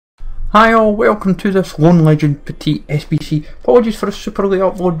Hi all, welcome to this Loan Legend Petit SBC. Apologies for a super late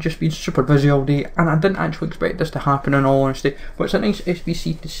upload, just been super busy all day and I didn't actually expect this to happen in all honesty, but it's a nice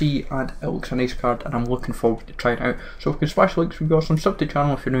SBC to see and it looks a nice card and I'm looking forward to trying it out. So if you can smash the links from awesome, sub to the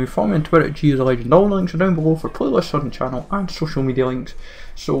channel if you're new, follow me on Twitter at GIsALegend, all the links are down below for playlists on the channel and social media links.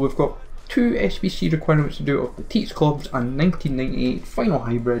 So we've got two SBC requirements to do of Petit's Clubs and 1998 Final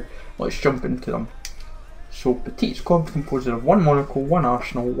Hybrid. Let's jump into them. So Petit's Club composed of 1 Monaco, 1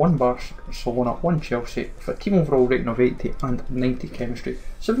 Arsenal, 1 Barcelona, 1 Chelsea, with a team overall rating of 80 and 90 chemistry.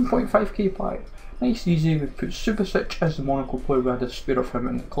 7.5k pack, nice and easy. We put Subasic as the Monaco player, we had a spare of him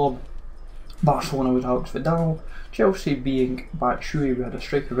in the club. Barcelona was Alex Vidal, Chelsea being Batshuayi, we had a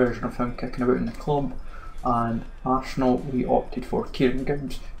striker version of him kicking about in the club. And Arsenal we opted for Kieran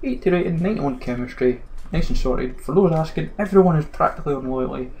Gibbs, 80 rating, 91 chemistry, nice and sorted. For those asking, everyone is practically on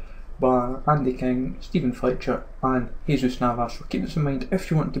loyalty. Bar Andy King, Stephen Fletcher and Jesus Navas, so keep this in mind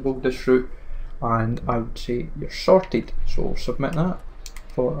if you want to build this route and I would say you're sorted. So submit that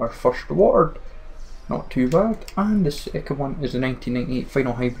for our first reward, not too bad. And the second one is the 1998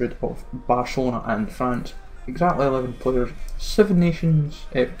 Final Hybrid of Barcelona and France, exactly 11 players, 7 nations,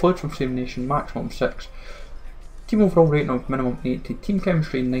 players from same nation, maximum 6, team overall rating of minimum 80, team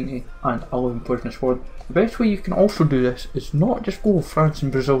chemistry 90 and 11 players in the squad. The best way you can also do this is not just go with France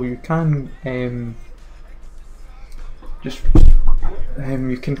and Brazil. You can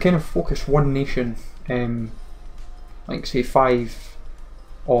you can kind of focus one nation, like say 5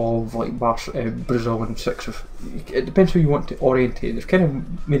 of like Brazil and 6 of. It depends how you want to orientate. They've kind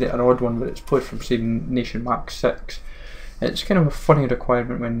of made it an odd one, but it's players from same nation max 6. It's kind of a funny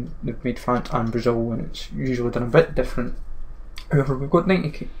requirement when they've made France and Brazil, and it's usually done a bit different. However, we've got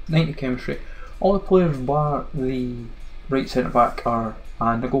 90 chemistry. All the players bar the right centre back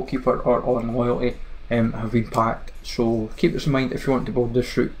and the goalkeeper are on loyalty have been packed. So keep this in mind if you want to build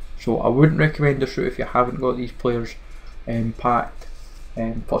this route. So I wouldn't recommend this route if you haven't got these players packed.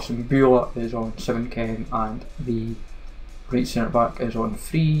 Plus Mbula is on 7 chem and the right centre back is on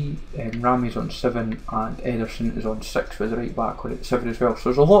 3, Rami's on 7 and Ederson is on 6 with the right back on 7 as well. So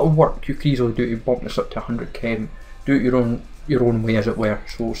there's a lot of work you could easily do to bump this up to 100 chem. Do it your own way as it were.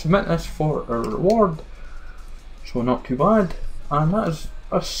 So submit this for a reward, so not too bad. And that is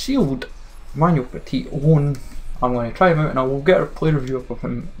a sealed Manuel Petit loan. I'm going to try him out and I will get a player review up of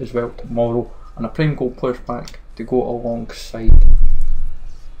him as well tomorrow and a prime gold players pack to go alongside.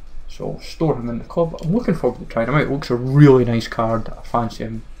 So store him in the club. I'm looking forward to trying him out. It looks a really nice card. I fancy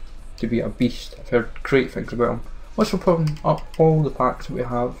him to be a beast. I've heard great things about him. Let's open up all the packs that we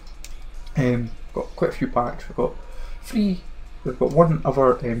have. Got quite a few packs. We've got one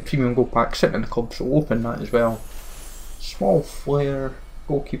other premium gold pack sitting in the club, so we'll open that as well. Small Flair,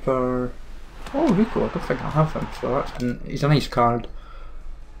 goalkeeper. Oh, Rico, I don't think I have him, so he's a nice card.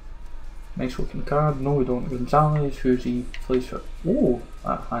 Nice looking card. No, we don't. Gonzalez, who's he plays for? Oh,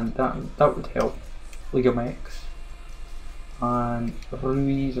 and that would help. Liga MX. And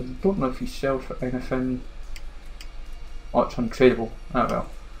Ruiz, I don't know if he sells for anything. Oh, it's untradeable. Ah well.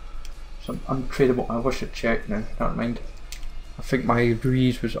 So untradeable. I wish I'd checked now. Never mind. I think my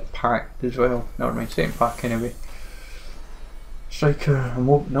Ruiz was packed as well. Never mind. Same pack anyway. Striker. I'm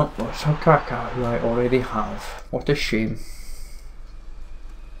opening up. It's Hakaka, who I already have. What a shame.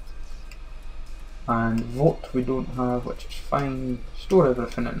 And Vote we don't have, which is fine. Store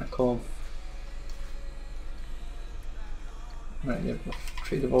everything in the club. Right, yeah,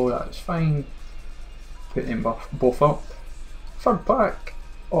 tradable, that's fine. Put them both up. Third pack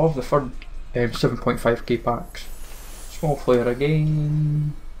of the third 7.5k packs. Small Flair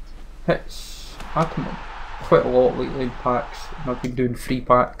again. Hits. I come up quite a lot lately in packs, and I've been doing free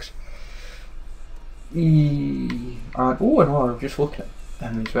packs. And oh, and just looking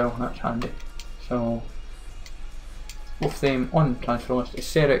at him as well, that's handy. So both of them on the transfer list.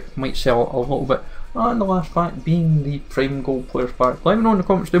 Ceric might sell a little bit. And the last pack being the prime gold players pack. Let me know in the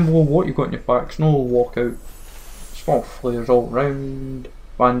comments down below what you've got in your packs. No walkout. Small Flares all round.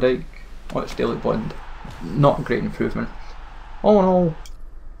 Van Dijk. Let's daily blend. Not a great improvement. All in all,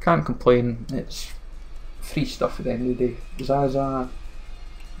 can't complain. It's free stuff at the end of the day. Zaza,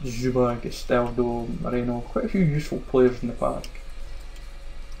 Zuba, Gestaldo, Moreno. Quite a few useful players in the pack.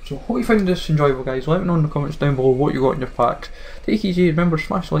 So hope you found this enjoyable, guys. Let me know in the comments down below what you got in your packs. Take it easy, remember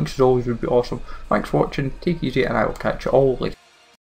smash the links as always would be awesome. Thanks for watching, take it easy and I will catch you all later.